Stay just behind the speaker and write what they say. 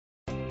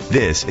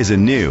This is a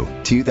new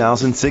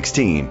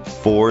 2016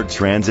 Ford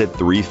Transit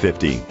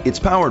 350. It's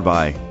powered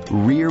by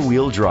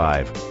rear-wheel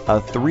drive,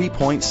 a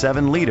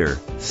 3.7-liter,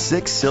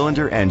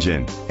 6-cylinder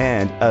engine,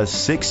 and a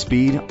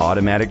 6-speed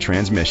automatic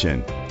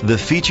transmission. The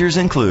features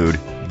include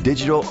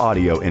digital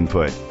audio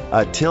input,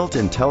 a tilt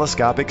and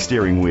telescopic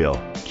steering wheel,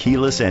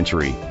 keyless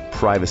entry,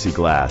 privacy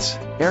glass,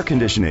 air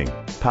conditioning,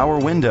 power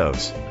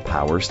windows,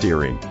 power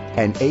steering,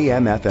 and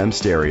AM/FM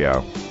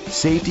stereo.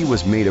 Safety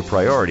was made a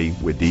priority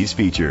with these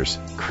features: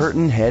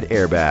 curtain head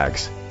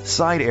airbags,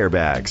 side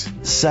airbags,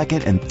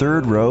 second and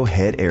third row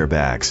head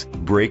airbags,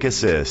 brake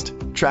assist,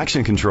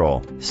 traction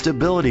control,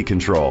 stability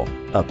control,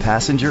 a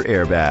passenger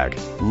airbag,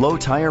 low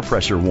tire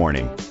pressure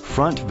warning,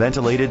 front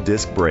ventilated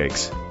disc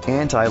brakes,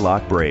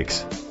 anti-lock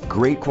brakes.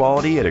 Great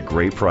quality at a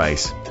great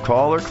price.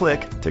 Call or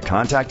click to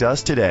contact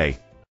us today.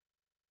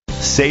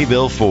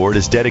 Sayville Ford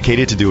is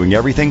dedicated to doing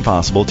everything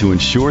possible to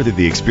ensure that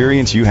the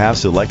experience you have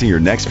selecting your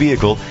next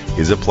vehicle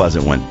is a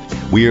pleasant one.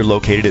 We are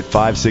located at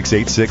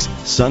 5686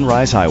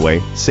 Sunrise Highway,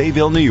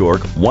 Sayville, New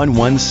York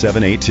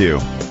 11782.